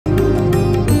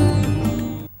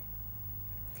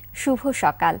শুভ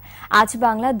সকাল। আজ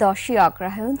বাংলা 10ই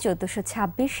অগ্রহায়ণ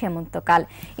 1426 হেমন্তকাল,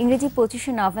 ইংরেজি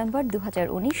 25শে নভেম্বর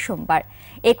 2019 সোমবার।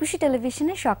 একুশে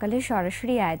টেলিভিশনের সকালের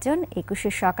সরাসরি আয়োজন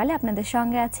একুশের সকালে আপনাদের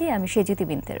সঙ্গে আছি আমি সেজুতি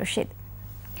বিনতে রশিদ।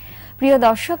 প্রিয়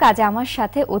দর্শক, আজ আমার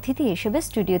সাথে অতিথি হিসেবে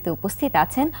স্টুডিওতে উপস্থিত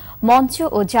আছেন মঞ্চ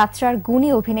ও যাত্রার গুণী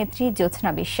অভিনেত্রী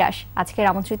জ্যোৎস্না বিশ্বাস। আজকের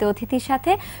আমন্ত্রিত অতিথির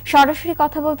সাথে সরাসরি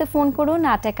কথা বলতে ফোন করুন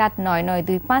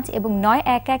 819925 এবং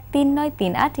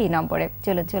 91139338 এই নম্বরে।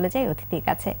 চলে যাই অতিথির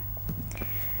কাছে।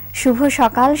 শুভ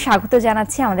সকাল, স্বাগত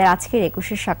জানাচ্ছি আমাদের আজকের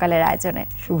একুশের সকালের আয়োজনে।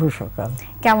 শুভ সকাল।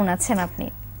 কেমন আছেন আপনি?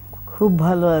 খুব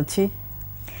ভালো আছি।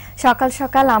 সকাল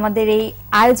সকাল আমাদের এই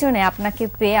আয়োজনে আপনাকে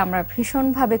পেয়ে আমরা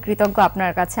ভীষণভাবে কৃতজ্ঞ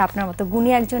আপনার কাছে। আপনার মতো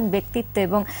গুণী একজন ব্যক্তিত্ব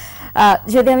এবং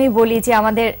যদি আমি বলি যে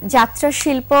আমাদের যাত্রা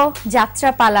শিল্প, যাত্রা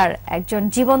পালার একজন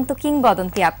জীবন্ত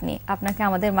কিংবদন্তি আপনি। আপনাকে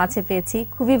আমাদের মাঝে পেয়েছি,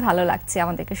 খুবই ভালো লাগছে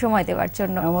আমাদেরকে সময় দেওয়ার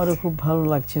জন্য। আমারও খুব ভালো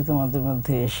লাগছে তোমাদের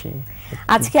মধ্যে এসে।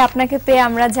 আজকে আপনাকে পেয়ে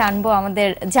আমরা জানবো আমাদের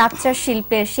যাত্রা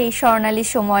শিল্পের সেই স্বর্ণালী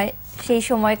সময়, সেই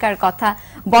সময়কার কথা,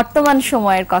 বর্তমান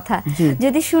সময়ের কথা।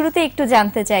 যদি শুরুতে একটু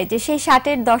জানতে চাই যে সেই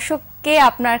 60-এর দশকে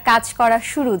আপনার কাজ করা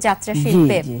শুরু যাত্রা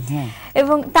শিল্পে,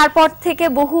 এবং তারপর থেকে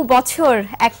বহু বছর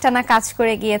একটানা কাজ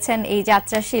করে গিয়েছেন, এই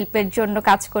যাত্রা শিল্পের জন্য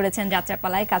কাজ করেছেন,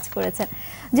 যাত্রাপালায় কাজ করেছেন।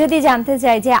 যদি জানতে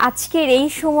চাই যে আজকের এই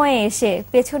সময়ে এসে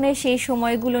পেছনে সেই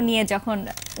সময়গুলো নিয়ে যখন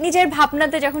নিজের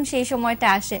ভাবনাতে যখন সেই সময়টা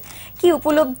আসে, কি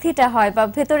উপলব্ধিটা হয় বা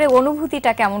ভেতরে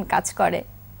অনুভূতিটা কেমন কাজ করে?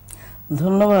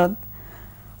 ধন্যবাদ।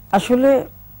 আসলে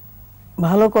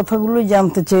ভালো কথাগুলোই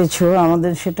জানতে চেয়েছো।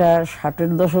 আমাদের সেটা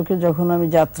 60-এর দশকে যখন আমি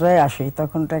যাত্রায় আসি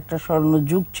তখনটা একটা স্বর্ণ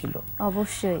যুগ ছিল।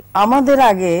 অবশ্যই। আমাদের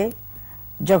আগে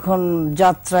যখন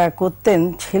যাত্রা করতেন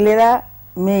ছেলেরা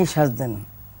মেয়ে সাজতেন,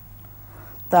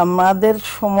 তা আমাদের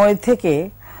সময় থেকে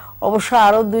অবশ্য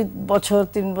আরো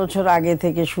 2-3 বছর আগে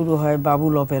থেকে শুরু হয়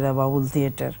বাবুল অপেরা, বাবুল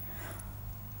থিয়েটার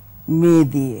মেয়ে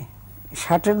দিয়ে।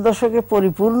 60-এর দশকে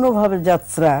পরিপূর্ণভাবে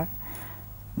যাত্রা,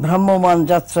 ভ্রাম্যমান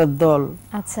যাত্রার দল।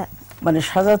 আচ্ছা। মানে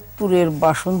শাহজাদপুরের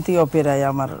বাসন্তী অপেরায়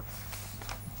আমার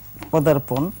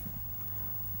পদার্পণ।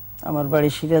 আমার বাড়ি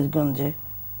সিরাজগঞ্জে।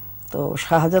 তো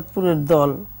শাহজাদপুরের দল,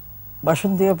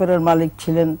 বাসন্তী অপেরার মালিক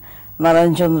ছিলেন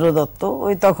নারায়ণচন্দ্র দত্ত।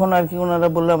 ওই তখন আর কি ওনারা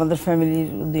বললো আমাদের ফ্যামিলির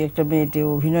 2-একটা মেয়েটি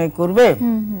অভিনয় করবে,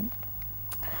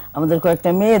 আমাদের কয়েকটা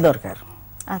মেয়ে দরকার।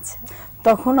 আচ্ছা।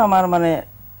 তখন আমার মানে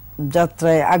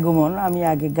যাত্রায় আগমন। আমি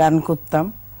আগে গান করতাম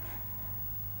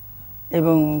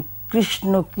এবং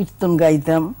কৃষ্ণ কীর্তন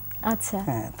গাইতাম। আচ্ছা।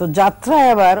 হ্যাঁ, তো যাত্রায়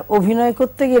আবার অভিনয়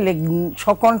করতে গেলে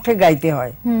সকণ্ঠে গাইতে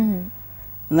হয়,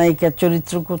 নায়িকার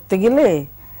চরিত্র করতে গেলে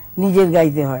নিজের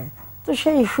গাইতে হয়। তো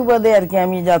সেই সুবাদে আর কি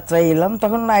আমি যাত্রায় এলাম।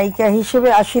 তখন নায়িকা হিসেবে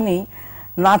আসিনি,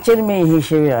 নাচের মেয়ে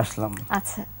হিসেবে আসলাম।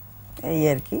 আচ্ছা। এই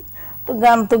আর কি। তো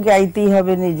গান তো গাইতেই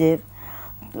হবে নিজের।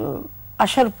 তো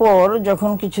আসার পর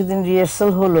যখন কিছুদিন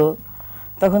রিহার্সাল হলো,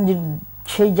 তখন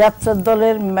সেই যাত্রার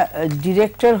দলের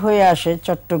ডিরেক্টর হয়ে আসে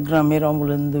চট্টগ্রামের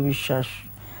অমলেন্দু বিশ্বাস,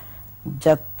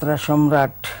 যাত্রা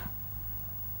সম্রাট,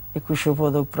 21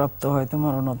 পদক প্রাপ্ত, হয়তো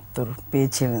মরণোত্তর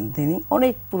পেয়েছিলেন তিনি।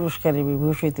 অনেক পুরস্কারে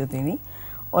বিভূষিত তিনি,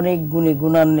 অনেক গুণে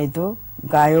গুণান্বিত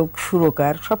গায়ক,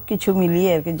 সুরকার, সবকিছু মিলিয়ে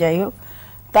আর কি। যাই হোক,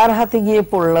 তার হাতে গিয়ে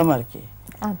পড়লাম আর কি।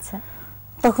 আচ্ছা।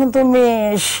 তখন তো মেয়ে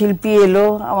শিল্পী এলো,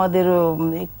 আমাদের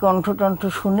কণ্ঠ টণ্ঠ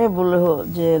শুনে বলল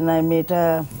যে না, মেয়েটা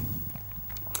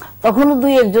তখনও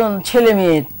 2-1 ছেলে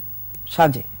মেয়ে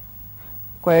সাজে,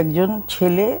 কয়েকজন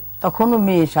ছেলে তখনও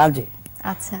মেয়ে সাজে।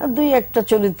 আচ্ছা। 2-1টা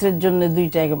চরিত্রের জন্য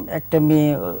 2-1টা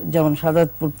মেয়ে, যেমন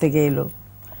শাহজাদপুর থেকে এলো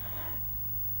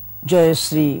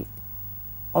জয়শ্রী,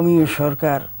 অমিয়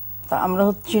সরকার। তা আমরা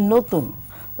হচ্ছি নতুন।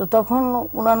 তো তখন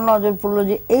ওনার নজর পড়লো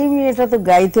যে এই মেয়েটা তো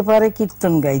গাইতে পারে,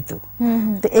 কীর্তন গাইতো,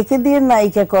 তো একে দিয়ে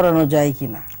নায়িকা করানো যায়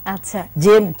কিনা। আচ্ছা।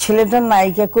 যে ছেলেটা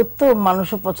নায়িকা করতো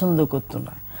মানুষে পছন্দ করতো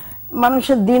না।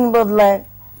 মানুষের দিন বদলায়,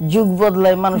 যুগ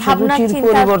বদলায়, মানুষের রুচির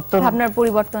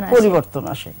পরিবর্তন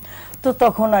আসে। তো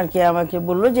তখন আর কি আমাকে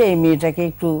বললো যে এই মেয়েটাকে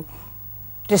একটু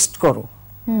টেস্ট করো।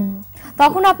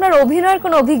 তখন আপনার অভিনয়ের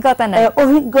কোনো অভিজ্ঞতা নাই?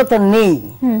 অভিজ্ঞতা নেই,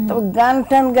 তবে গান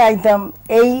টান গাইতাম,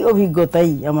 এই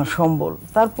অভিজ্ঞতাই আমার সম্বল।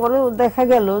 তারপরেও দেখা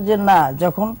গেল যে না,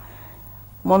 যখন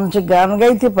মঞ্চে গান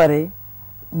গাইতে পারে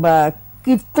বা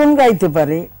কীর্তন গাইতে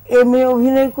পারে, এ মেয়ে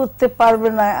অভিনয় করতে পারবে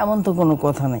না এমন তো কোনো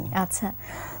কথা নেই। আচ্ছা।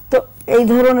 তো এই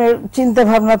ধরনের চিন্তা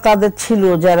ভাবনা তাদের ছিল,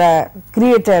 যারা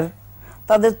ক্রিয়েটার,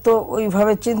 তাদের তো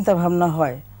ওইভাবে চিন্তা ভাবনা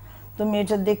হয়। তো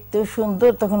মেয়েটা দেখতেও সুন্দর।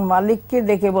 তখন মালিককে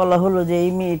ডেকে বলা হলো যে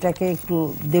এই মেয়েটাকে একটু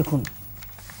দেখুন।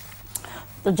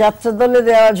 তো যাত্রা দলে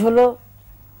রেওয়াজ হলো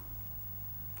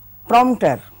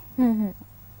প্রম্পটার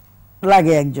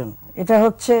লাগে একজন। এটা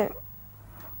হচ্ছে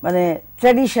মানে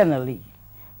ট্র্যাডিশনালি,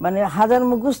 মানে হাজার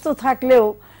মুখস্থ থাকলেও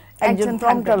একজন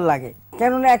প্রম্পটার লাগে।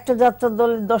 কেননা একটা যাত্রার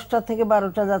দলে 10টা থেকে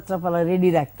 12টা যাত্রাপালা রেডি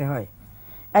রাখতে হয়।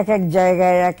 এক এক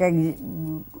জায়গায় এক এক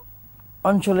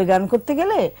অঞ্চলে গান করতে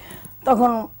গেলে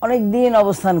তখন অনেক দিন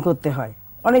অবস্থান করতে হয়,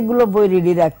 অনেকগুলো বই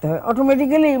রেডি রাখতে হয়,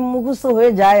 অটোমেটিক্যালি মুখস্থ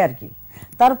হয়ে যায় আর কি।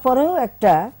 তারপরেও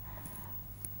একটা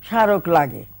স্মারক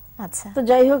লাগে। আচ্ছা, তো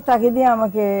যাই হোক, তাকে দিয়ে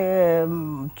আমাকে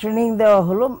ট্রেনিং দেওয়া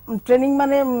হলো। ট্রেনিং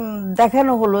মানে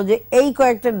দেখানো হলো যে এই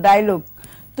কয়েকটা ডায়লগ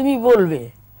তুমি বলবে।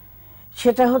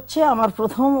 সেটা হচ্ছে আমার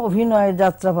প্রথম অভিনয়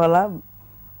যাত্রাপালা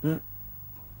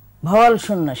ভাওয়াল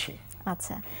সন্ন্যাসী।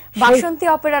 আচ্ছা, বাসন্তী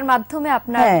অপেরার মাধ্যমে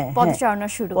আপনার পদচারণা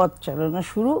শুরু। পদচারণা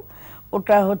শুরু।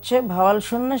 ওটা হচ্ছে ভাওয়াল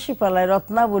সন্ন্যাসী পালায়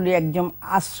রত্নাবলী একজন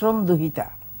আশ্রম দুহিতা।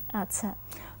 আচ্ছা,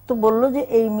 তো বলল যে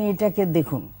এই মেয়েটাকে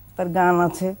দেখুন, তার গান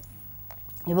আছে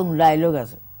এবং ডায়লগ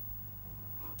আছে।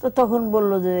 তো তখন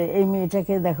বলল যে এই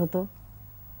মেয়েটাকে দেখো তো।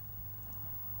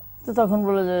 তো তখন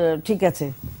বললো যে ঠিক আছে,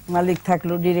 মালিক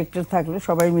থাকলো, ডিরেক্টর থাকলো,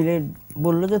 সবাই মিলে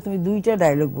বললো যে তুমি 2টা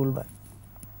ডায়লগ বলবা।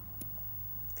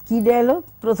 কি ডায়লগ?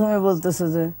 প্রথমে বলতেছে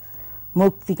যে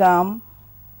মুক্তিকাম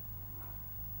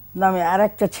নামে আর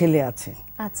একটা ছেলে আছে,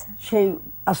 আচ্ছা, সেই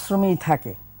আশ্রমেই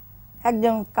থাকে,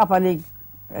 একজন কাপালিক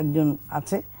একজন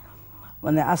আছে,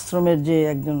 মানে আশ্রমের যে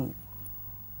একজন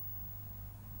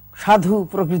সাধু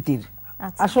প্রকৃতির,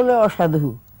 আসলে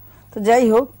অসাধু। তো যাই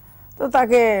হোক, তো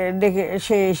তাকে ডেকে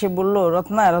সে এসে বলল,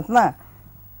 রত্না রত্না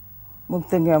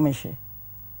মুক্তিকাম এসে,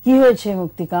 কি হয়েছে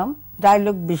মুক্তিকাম?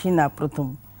 ডায়লগ বেশি না, প্রথম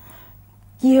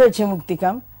কি হয়েছে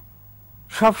মুক্তিকাম?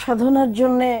 সব সাধনার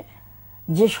জন্যে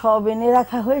যে সব এনে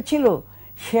রাখা হয়েছিল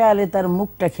শেয়ালে তার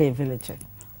মুখটা খেয়ে ফেলেছে।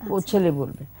 ও ছেলে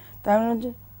বলবে, তার মানে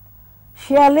যে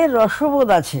শেয়ালের রসবোধ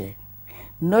আছে,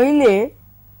 নইলে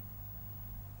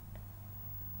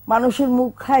মানুষের মুখ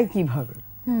খায় কিভাবে,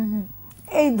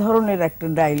 এই ধরনের একটা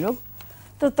ডায়লগ।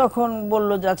 তো তখন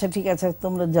বললো যে আচ্ছা ঠিক আছে,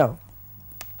 তোমরা যাও।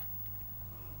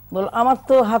 বল, আমার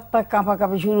তো হাত পা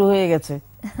কাঁপাকাঁপি শুরু হয়ে গেছে,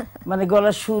 মানে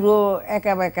গলার সুরও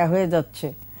একা বেকা হয়ে যাচ্ছে।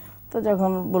 তো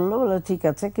যখন বললো ঠিক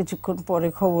আছে, কিছুক্ষণ পরে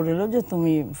খবর এলো যে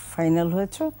তুমি ফাইনাল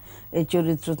হয়েছো, এই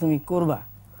চরিত্র তুমি করবা।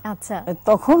 আচ্ছা,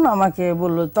 তখন আমাকে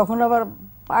বললো, তখন আবার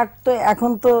পার্ট তো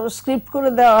এখন তো স্ক্রিপ্ট করে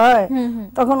দেওয়া হয়,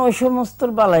 তখন ওই সমস্ত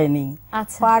বালাই নেই।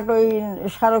 পার্ট ওই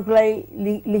স্মারকলাই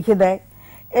লিখে দেয়,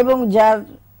 এবং যার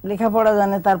লেখাপড়া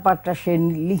জানে তার পার্টটা সে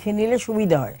লিখে নিলে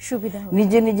সুবিধা হয়।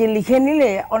 নিজে নিজে লিখে নিলে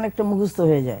অনেকটা মুখস্থ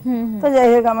হয়ে যায়। তো যাই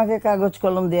হোক, আমাকে কাগজ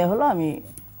কলম দেওয়া হলো, আমি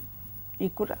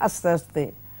আস্তে আস্তে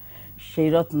সেই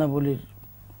রত্নাবলীর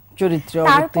চরিত্রে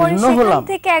অবতীর্ণ হলাম।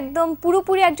 থেকে একদম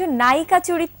পুরোপুরি একজন নায়িকা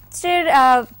চরিত্রের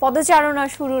পদচারণা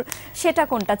শুরু, সেটা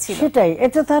কোনটা ছিল? সেটাই,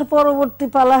 এটা তার পরবর্তী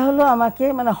পালা হলো। আমাকে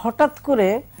মানে হঠাৎ করে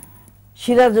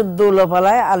সিরাজউদ্দৌলা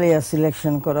পালায় আলিয়া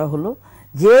সিলেকশন করা হলো।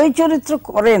 যে ওই চরিত্র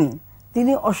করেন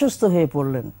তিনি অসুস্থ হয়ে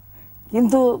পড়লেন,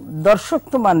 কিন্তু দর্শক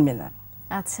তো মানবে না।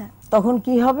 আচ্ছা, তখন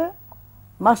কি হবে?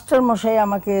 মাস্টার মশাই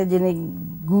আমাকে, যিনি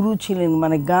গুরু ছিলেন,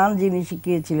 মানে গান যিনি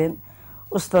শিখিয়েছিলেন,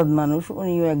 ওস্তাদ মানুষ,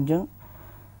 উনিও একজন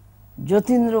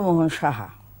যতীন্দ্রমোহন সাহা,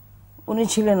 উনি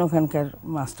ছিলেন ওখানকার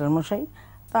মাস্টার মশাই।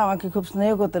 তা আমাকে খুব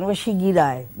স্নেহ করতেন। ওই শিগগির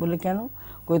আয় বলে, কেন?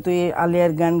 কই তুই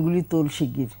আলিয়ার গানগুলি তোল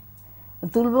শিগগির।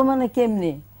 তুলবো মানে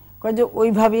কেমনে? কয় যে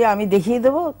ওইভাবেই আমি দেখিয়ে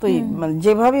দেবো, তুই মানে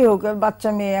যেভাবেই হোক, বাচ্চা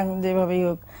মেয়ে এখন যেভাবেই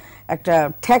হোক একটা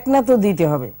ঠেকনা তো দিতে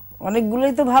হবে।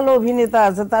 অনেকগুলোই তো ভালো অভিনেতা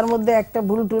আছে, তার মধ্যে একটা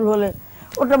ভুল টুল হলে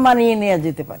ওটা মানিয়ে নেওয়া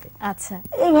যেতে পারে। আচ্ছা,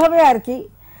 এইভাবে আর কি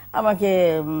আমাকে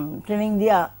ট্রেনিং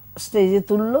দিয়ে স্টেজে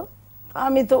তুললো।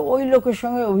 আমি তো ওই লোকের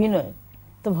সঙ্গে অভিনয়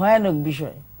তো ভয়ানক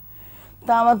বিষয়।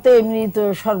 তা আমার তো এমনি তো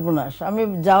সর্বনাশ, আমি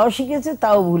যাও শিখেছে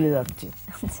তাও ভুলে যাচ্ছি।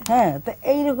 হ্যাঁ, তা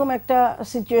এইরকম একটা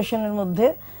সিচুয়েশনের মধ্যে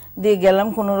দিয়ে গেলাম,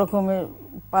 কোনো রকমের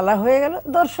পালা হয়ে গেল।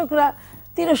 দর্শকরা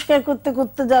তিরস্কার করতে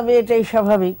করতে যাবে, এটাই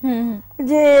স্বাভাবিক।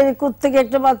 যে কোত্থেকে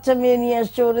একটা বাচ্চা মেয়ে নিয়ে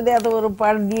আসছে, ওরে এত বড়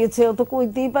পার্ট দিয়েছে, ও তো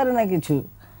কইতেই পারে না কিছু।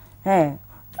 হ্যাঁ,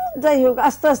 যাই হোক,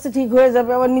 আস্তে আস্তে ঠিক হয়ে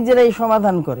যাবে, আবার নিজেরাই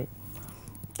সমাধান করে।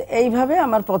 এইভাবে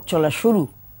আমার পথ চলা শুরু।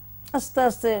 আস্তে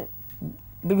আস্তে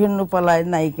বিভিন্ন পালায়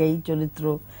নায়িকাই চরিত্র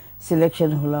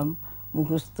সিলেকশন হলাম,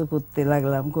 মুখস্থ করতে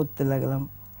লাগলাম,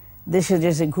 দেশে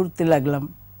দেশে ঘুরতে লাগলাম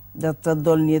যাত্রার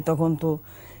দল নিয়ে। তখন তো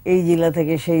এই জেলা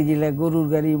থেকে সেই জেলা, গরুর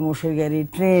গাড়ি, মোষের গাড়ি,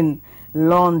 ট্রেন,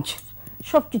 লঞ্চ,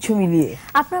 সবকিছু মিলিয়ে।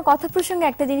 আপনার কথা প্রসঙ্গে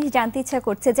একটা জিনিস জানতে ইচ্ছা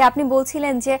করছে, যে আপনি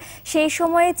বলছিলেন যে সেই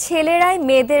সময়ে ছেলেরাই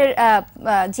মেয়েদের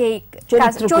যে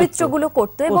চরিত্রগুলো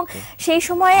করতো, এবং সেই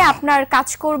সময়ে আপনার কাজ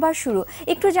করবার শুরু।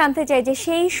 একটু জানতে চাই যে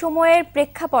সেই সময়ের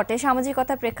প্রেক্ষাপটে,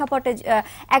 সামাজিকতার প্রেক্ষাপটে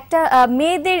একটা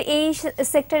মেয়েদের এই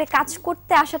সেক্টরে কাজ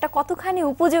করতে আসাটা কতখানি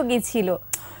উপযোগী ছিল?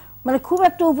 মানে খুব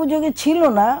একটা উপযোগী ছিল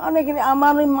না। অনেকে,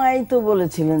 আমার মাই তো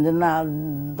বলেছিলেন যে না,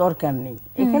 দরকার নেই,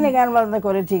 এখানে গান বাজনা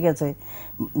করে ঠিক আছে,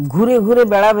 ঘুরে ঘুরে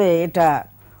বেড়াবে, এটা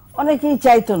অনেকেই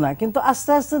চাইতো না। কিন্তু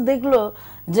আস্তে আস্তে দেখলো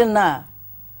যে না,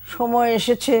 সময়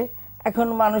এসেছে, এখন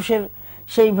মানুষের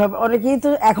সেইভাবে অনেকেই তো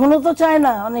এখনো তো চায়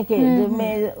না, অনেকে যে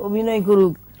মেয়ে অভিনয়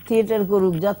করুক, থিয়েটার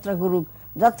করুক, যাত্রা করুক।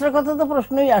 যাত্রার কথা তো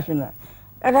প্রশ্নই আসে না,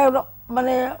 এটা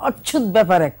মানে অচ্ছুত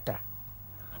ব্যাপার একটা।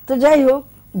 তো যাই হোক,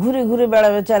 ঘুরে ঘুরে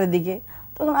বেড়াবে চারিদিকে।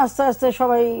 তখন আস্তে আস্তে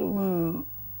সবাই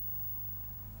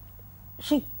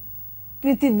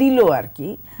স্বীকৃতি দিল আর কি,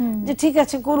 যে ঠিক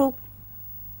আছে করুক,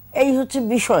 এই হচ্ছে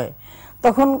বিষয়।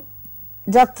 তখন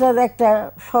যাত্রার একটা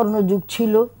স্বর্ণযুগ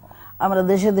ছিল। আমরা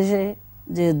দেশে দেশে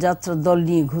যে যাত্রার দল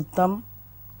নিয়ে ঘুরতাম,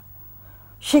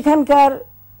 সেখানকার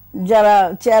যারা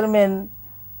চেয়ারম্যান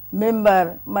মেম্বার,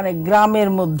 মানে গ্রামের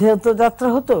মধ্যেও তো যাত্রা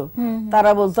হতো,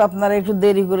 তারা বলতো আপনারা একটু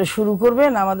দেরি করে শুরু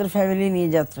করবেন, আমাদের ফ্যামিলি নিয়ে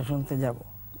যাত্রা শুনতে যাব।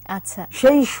 আচ্ছা,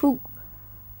 সেই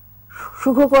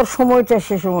সুখকর সময়টা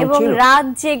সে সময় ছিল।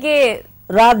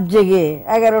 রাত জেগে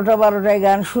 11টা 12টায়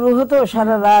গান শুরু হতো,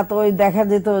 সারা রাত ওই দেখা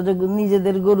যেত যে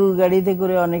নিজেদের গরুর গাড়িতে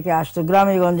করে অনেকে আসতো,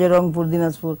 গ্রামে গঞ্জে, রংপুর,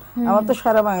 দিনাজপুর, আমার তো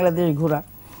সারা বাংলাদেশ ঘোরা।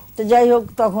 তো যাই হোক,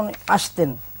 তখন আসতেন,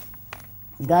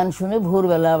 গান শুনে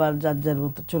ভোরবেলা আবার যার যার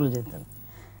মতো চলে যেতেন।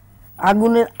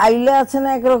 আগুনের আইলা আছে না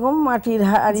একরকম, মাটির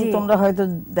হাড়ি, তোমরা হয়তো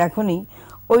দেখোনি,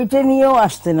 ওইটা নিয়েও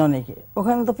আসতেন অনেকে।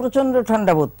 ওখানে তো প্রচন্ড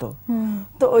ঠান্ডা পড়তো,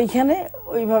 তো ওইখানে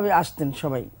ওইভাবে আসতেন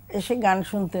সবাই, এসে গান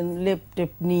শুনতেন, লেপ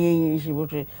টেপ নিয়েই এসে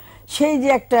বসে। সেই যে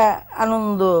একটা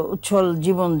আনন্দ উচ্ছল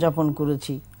জীবন যাপন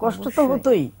করেছি। কষ্ট তো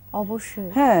হতোই অবশ্যই।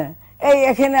 হ্যাঁ, এই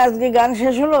এখানে আজকে গান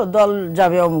শেষ হলো, দল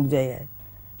যাবে অমুক জায়গায়,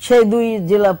 সেই 2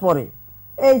 জেলা পরে,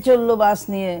 এই চললো বাস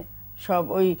নিয়ে সব।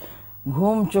 ওই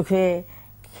ঘুম চোখে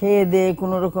খেয়ে দিয়ে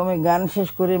কোনো রকমে গান শেষ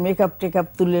করে মেকআপ টেকআপ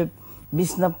তুলে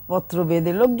বিছনাপত্র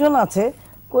বেঁধে, লোকজন আছে,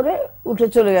 করে উঠে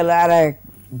চলে গেল আর এক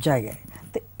জায়গায়।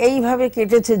 তো এইভাবে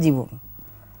কেটেছে জীবন।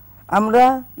 আমরা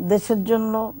দেশের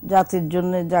জন্য, জাতির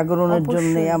জন্য, জাগরণের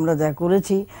জন্য আমরা যা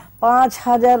করেছি,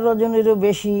 5000 রজনীরও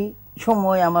বেশি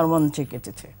সময় আমার মঞ্চে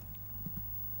কেটেছে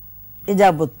এ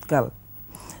যাবৎকাল।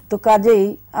 তো কাজেই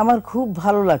আমার খুব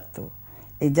ভালো লাগতো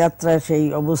এই যাত্রার সেই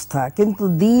অবস্থা। কিন্তু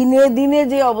দিনে দিনে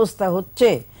যে অবস্থা হচ্ছে,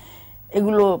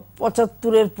 এগুলো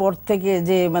 75-এর পর থেকে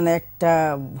যে মানে একটা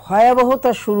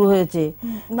ভয়াবহতা শুরু হয়েছে,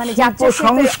 মানে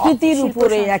সংস্কৃতির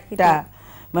উপরে একটা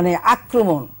মানে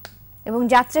আক্রমণ, এবং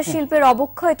যাত্রা শিল্পের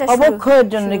অবক্ষয়ের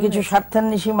জন্য কিছু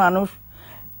স্বার্থান্বেষী মানুষ,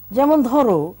 যেমন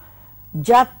ধরো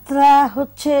যাত্রা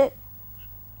হচ্ছে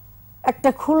একটা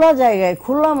খোলা জায়গায়,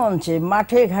 খোলা মঞ্চে,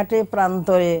 মাঠে ঘাটে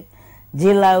প্রান্তরে,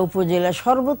 জেলা উপজেলা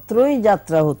সর্বত্রই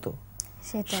যাত্রা হতো।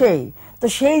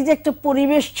 সেই যে একটা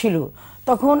পরিবেশ ছিল,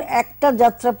 তখন একটা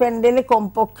যাত্রা প্যান্ডেলে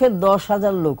কমপক্ষে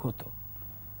 10,000 লোক হতো,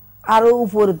 আরো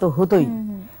উপরে তো হতোই।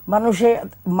 মানুষের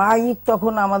মাইক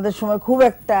তখন আমাদের সময় খুব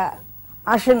একটা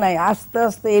আসে নাই, আস্তে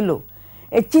আস্তে এলো।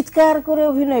 এই চিৎকার করে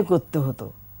অভিনয় করতে হতো,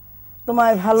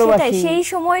 তোমায় ভালোবাসি। সেই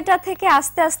সময়টা থেকে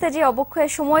আস্তে আস্তে যে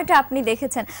অবক্ষয়ের সময়টা আপনি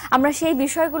দেখেছেন, আমরা সেই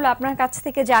বিষয়গুলো আপনার কাছ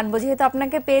থেকে জানবো। যেহেতু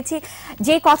আপনাকে পেয়েছি,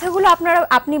 যে কথাগুলো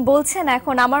আপনি বলছেন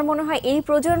এখন, আমার মনে হয় এই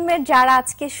প্রজন্মের যারা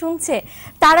আজকে শুনছে,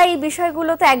 তারা এই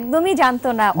বিষয়গুলো তো একদমই জানতো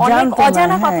না। অনেক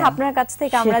অজানা কথা আপনার কাছ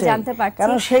থেকে আমরা জানতে পারছি।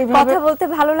 কথা বলতে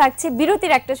ভালো লাগছে।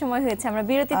 বিরতির একটা সময় হয়েছে, আমরা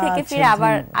বিরতি থেকে ফিরে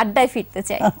আবার আড্ডায় ফিরতে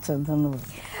চাই। আচ্ছা, ধন্যবাদ।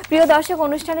 প্রিয় দর্শক,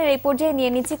 অনুষ্ঠানের এই পর্যায়ে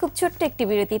নিয়ে নিচ্ছি খুব ছোট্ট একটি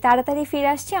বিরতি। তাড়াতাড়ি ফিরে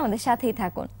আসছি, আমাদের সাথেই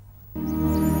থাকুন।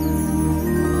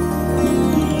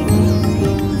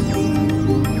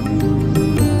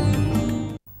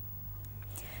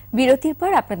 বিরতির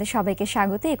পর আপনাদের সবাইকে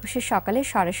স্বাগত 21 সকালের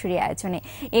সরাসরি আয়োজনে।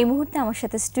 এই মুহূর্তে আমার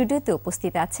সাথে স্টুডিওতে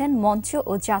উপস্থিত আছেন মঞ্চ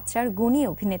ও যাত্রার গুণী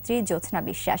অভিনেত্রী জ্যোৎস্না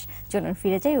বিশ্বাস। চলুন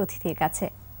ফিরে যাই অতিথির কাছে।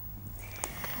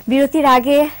 বিরতির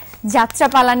আগে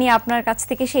যাত্রাপালা নিয়ে আপনার কাছ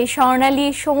থেকে সেই স্বর্ণালী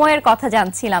সময়ের কথা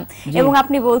জানছিলাম, এবং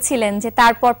আপনি বলছিলেন যে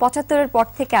তারপর 75-এর পর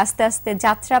থেকে আস্তে আস্তে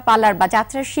যাত্রাপালার বা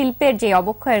যাত্রা শিল্পের যে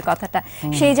অবক্ষয়ের কথাটা,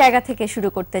 সেই জায়গা থেকে শুরু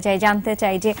করতে চাই, জানতে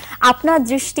চাই যে আপনার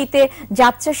দৃষ্টিতে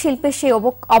যাত্রা শিল্পের সেই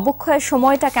অবক্ষয়ের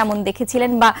সময়টা কেমন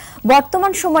দেখেছিলেন, বা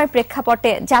বর্তমান সময়ের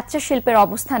প্রেক্ষাপটে যাত্রা শিল্পের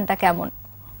অবস্থানটা কেমন?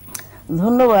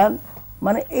 ধন্যবাদ।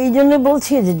 মানে এই জন্য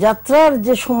বলছি যে যাত্রার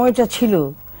যে সময়টা ছিল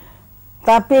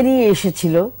তা পেরিয়ে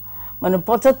এসেছিল। মানে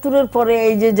 75-এর পরে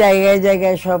এই যে জায়গায়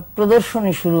জায়গায় সব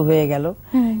প্রদর্শনী শুরু হয়ে গেল,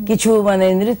 কিছু মানে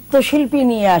নৃত্যশিল্পী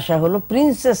নিয়ে আসা হলো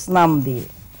প্রিন্সেস নাম দিয়ে।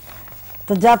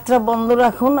 তো যাত্রা বন্ধ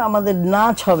রাখুন, আমাদের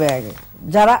নাচ হবে আগে।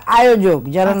 যারা আয়োজক,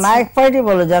 যারা নায়ক পার্টি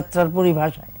বলে যাত্রার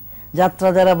পরিভাষায়, যাত্রা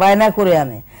যারা বায়না করে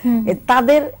আনে,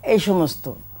 তাদের এই সমস্ত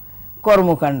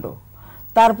কর্মকাণ্ড।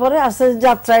 তারপরে আস্তে আস্তে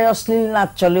যাত্রায় অশ্লীল নাচ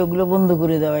চলে, ওগুলো বন্ধ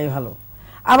করে দেওয়াই ভালো।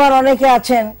 আবার অনেকে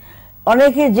আছেন,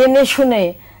 অনেকে জেনে শুনে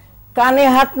কানে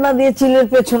হাত না দিয়ে চিলের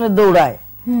পেছনে দৌড়ায়,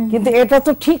 কিন্তু এটা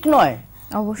তো ঠিক নয়।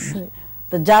 অবশ্যই।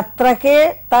 তো যাত্রাকে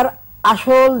তার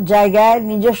আসল জায়গায়,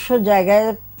 নিজস্ব জায়গায়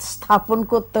স্থাপন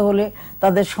করতে হলে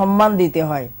তাদের সম্মান দিতে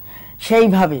হয়।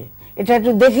 সেইভাবে এটা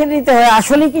একটু দেখে নিতে হয়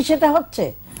আসলে কি সেটা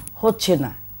হচ্ছে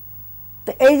না।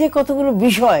 তো এই যে কতগুলো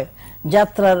বিষয়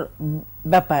যাত্রার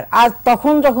ব্যাপার। আর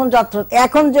তখন যখন যাত্রা,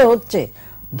 এখন যে হচ্ছে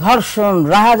ধর্ষণ,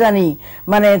 রাহাজানি,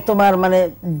 মানে তোমার মানে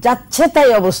যাচ্ছে তাই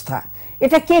অবস্থা,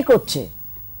 এটা কে করছে?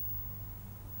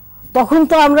 তখন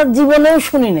তো আমরা জীবনেও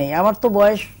শুনি নাই, আমার তো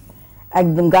বয়স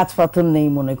একদম গাছ পাথর নেই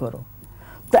মনে করো।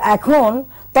 তো এখন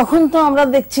তখন তো আমরা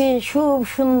দেখছি খুব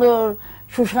সুন্দর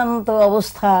সুশান্ত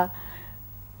অবস্থা,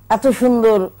 এত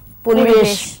সুন্দর পরিবেশ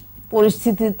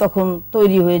পরিস্থিতি তখন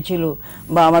তৈরি হয়েছিল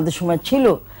বা আমাদের সময় ছিল,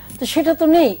 তো সেটা তো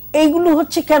নেই। এইগুলো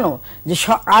হচ্ছে কেন? যে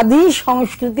আদি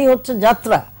সংস্কৃতি হচ্ছে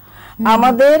যাত্রা,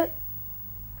 আমাদের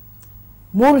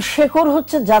মূল শেকড়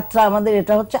হচ্ছে যাত্রা, আমাদের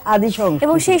এটা হচ্ছে আদি সংস্কৃতি।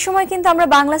 এবং সেই সময় কিন্তু আমরা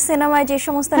বাংলা সিনেমায় যে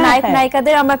সমস্ত নায়ক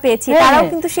নায়িকাদের আমরা পেয়েছি, তারাও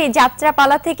কিন্তু সেই যাত্রা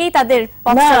পালা থেকেই তাদের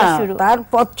পথ চলা শুরু। তার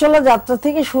পথ চলা যাত্রা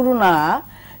থেকে শুরু না,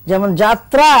 যেমন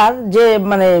যাত্রার যে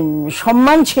মানে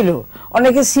সম্মান ছিল,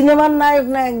 অনেকে সিনেমার নায়ক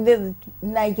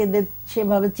নায়িকাদের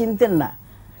সেভাবে চিনতেন না,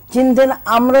 চিনতেন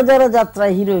আমরা যারা যাত্রা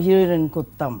হিরো হিরোইন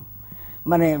করতাম,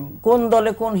 মানে কোন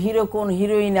দলে কোন হিরো কোন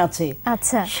হিরোইন আছে,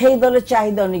 আচ্ছা, সেই দলের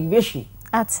চাহিদা অনেক বেশি।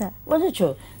 আচ্ছা, বুঝেছো?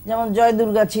 যেমন জয়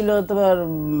দুর্গা ছিল তোমার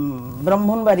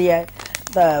ব্রাহ্মণবাড়িয়ায়,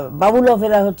 তা বাবুল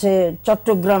অপেরা হচ্ছে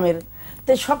চট্টগ্রামের।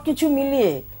 তো সবকিছু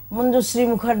মিলিয়ে মঞ্জুশ্রী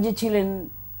মুখার্জি ছিলেন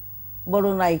বড়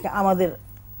নায়িকা, আমাদের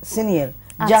সিনিয়র,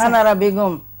 জাহানারা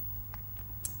বেগম,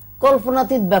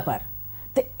 কল্পনাতীত ব্যাপার।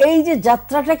 তো এই যে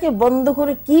যাত্রাটাকে বন্ধ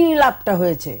করে কি লাভটা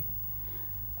হয়েছে?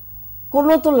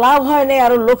 কোনো তো লাভ হয় নাই,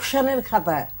 আরো লোকসানের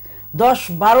খাতায়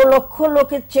 10-12 লক্ষ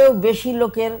লোকের চেয়েও বেশি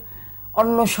লোকের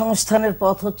অন্য সংস্থানের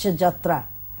পথ হচ্ছে যাত্রা।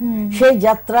 সেই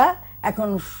যাত্রা এখন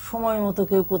সময় মতো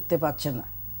কেউ করতে পারছে না।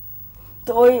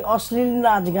 তো ওই অশ্লীল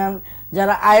নাচ গান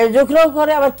যারা আয়োজকরাও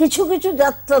করে, আবার কিছু কিছু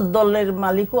যাত্রার দলের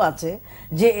মালিকও আছে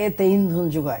যে এতে ইন্ধন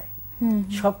যোগায়।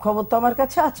 সব খবর তো আমার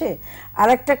কাছে আছে। আর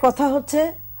একটা কথা হচ্ছে,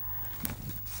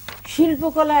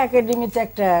 শিল্পকলা একাডেমিতে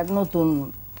একটা নতুন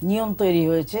নিয়ম তৈরি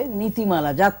হয়েছে,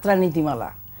 নীতিমালা, যাত্রা নীতিমালা,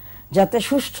 যাতে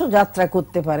সুষ্ঠু যাত্রা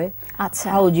করতে পারে। আচ্ছা,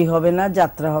 হাউজি হবে না,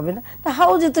 যাত্রা হবে না। তা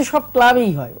হাউজি তো সব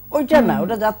ক্লাবেই হয়, ওইটা না,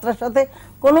 ওটা যাত্রার সাথে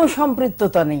কোনো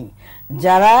সম্পৃক্ততা নেই।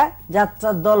 যারা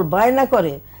যাত্রার দল বায়না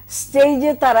করে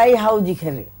স্টেজে তারাই হাউজি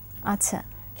খেলে। আচ্ছা,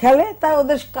 খেলে, তা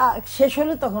ওদের শেষ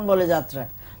হলে তখন বলে যাত্রা।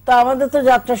 তো আমাদের তো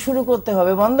যাত্রা শুরু করতে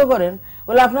হবে, বন্ধ করেন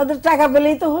বলে আপনাদের টাকা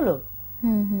পেলেই তো হলো।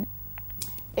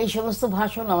 এই সমস্ত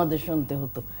ভাষণ আমাদের শুনতে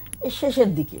হতো এই শেষের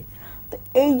দিকে। তো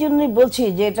এই জন্যই বলছি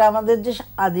যে এটা আমাদের যে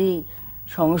আদি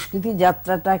সংস্কৃতি,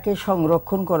 যাত্রাটাকে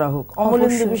সংরক্ষণ করা হোক।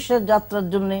 অমলেন্দু বিশ্বাস যাত্রার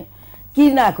জন্য কি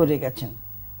না করে গেছেন,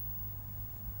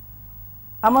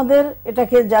 আমাদের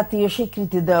এটাকে জাতীয়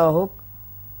স্বীকৃতি দেওয়া হোক।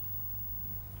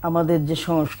 আমাদের যে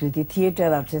সংস্কৃতি,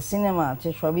 থিয়েটার আছে, সিনেমা আছে,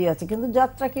 সবই আছে, কিন্তু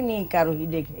যাত্রাকে নিয়ে কারো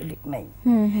হিডেক নাই,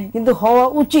 কিন্তু হওয়া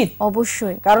উচিত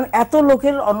অবশ্যই। কারণ এত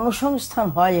লোকের অন্নসংস্থান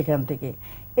হয় এখান থেকে,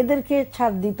 এদেরকে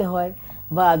ছাড় দিতে হয়।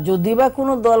 বা যদি বা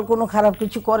কোনো দল কোনো খারাপ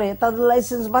কিছু করে, তাদের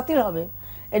লাইসেন্স বাতিল হবে।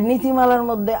 এই নীতিমালার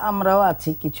মধ্যে আমরাও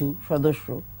আছি কিছু সদস্য।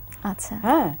 আচ্ছা,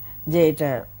 হ্যাঁ, যে এটা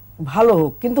ভালো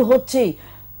হোক। কিন্তু হচ্ছেই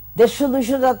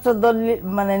 150-200 যাত্রার দল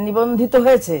মানে নিবন্ধিত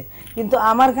হয়েছে, কিন্তু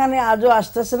আমার কানে আজও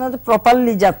আসতেছে না যে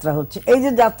প্রপারলি যাত্রা হচ্ছে। এই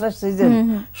যে যাত্রার সিজন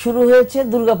শুরু হয়েছে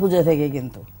দুর্গাপূজা থেকে,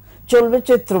 কিন্তু চলবে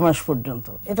চৈত্র মাস পর্যন্ত,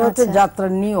 এটা হচ্ছে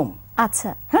যাত্রার নিয়ম। আচ্ছা,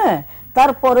 হ্যাঁ,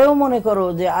 তারপরেও মনে করো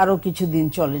যে আরো কিছুদিন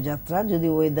চলে যাত্রা, যদি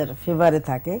ওয়েদার ফেভারে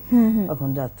থাকে তখন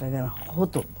যাত্রা গান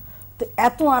হতো। তো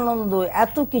এত আনন্দ,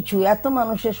 এত কিছু, এত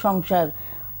মানুষের সংসার,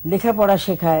 লেখাপড়া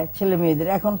শেখায় ছেলে মেয়েদের।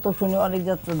 এখন তো শুনি অনেক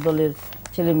যাত্রার দলের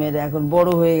ছেলে মেয়েরা এখন বড়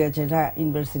হয়ে গেছে,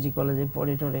 ইউনিভার্সিটি কলেজে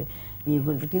পড়ে টরে ইয়ে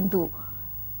করতে, কিন্তু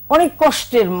অনেক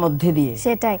কষ্টের মধ্যে দিয়ে।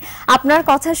 সেটাই আপনার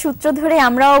কথা সূত্র ধরে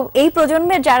আমরাও এই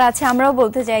প্রজন্মের যারা আছে আমরাও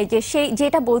বলতে চাই যে সেই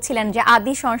যেটা বলছিলেন যে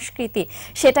আদি সংস্কৃতি,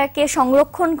 সেটাকে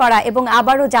সংরক্ষণ করা এবং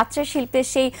আবারও যাত্রা শিল্পের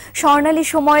সেই স্বর্ণালী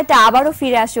সময়টা আবারও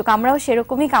ফিরে আসুক, আমরাও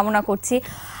সেরকমই কামনা করছি।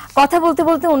 কথা বলতে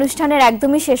বলতে অনুষ্ঠানের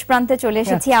একদমই শেষ প্রান্তে চলে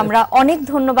এসেছি আমরা। অনেক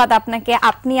ধন্যবাদ আপনাকে,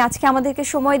 আপনি আজকে আমাদেরকে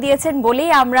সময় দিয়েছেন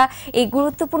বলেই আমরা এই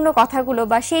গুরুত্বপূর্ণ কথাগুলো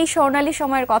বা সেই স্বর্ণালী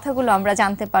সময়ের কথাগুলো আমরা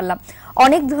জানতে পারলাম।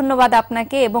 অনেক ধন্যবাদ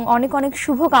আপনাকে এবং অনেক অনেক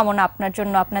শুভকামনা আপনার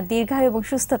জন্য, আপনার দীর্ঘায়ু এবং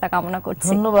সুস্থতা কামনা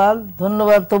করছি। ধন্যবাদ,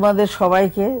 ধন্যবাদ তোমাদের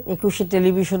সবাইকে। একুশে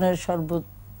টেলিভিশনের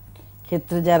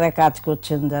সর্বক্ষেত্রে যারা কাজ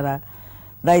করছেন, যারা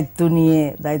দায়িত্ব নিয়ে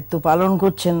দায়িত্ব পালন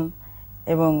করছেন,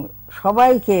 এবং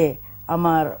সবাইকে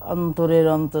আমার অন্তরের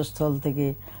অন্তঃস্থল থেকে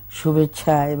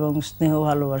শুভেচ্ছা এবং স্নেহ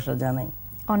ভালোবাসা জানাই।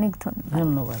 অনেক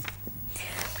ধন্যবাদ।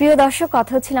 প্রিয় দর্শক,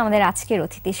 কথা হচ্ছিল আমাদের আজকের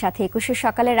অতিথির সাথে। 21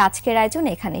 সকালের আজকের আয়োজন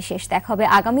এখানে শেষ। দেখা হবে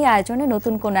আগামী আয়োজনে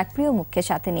নতুন কোন এক প্রিয় মুখের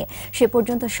সাথে নিয়ে। সে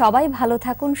পর্যন্ত সবাই ভালো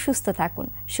থাকুন, সুস্থ থাকুন।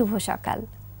 শুভ সকাল।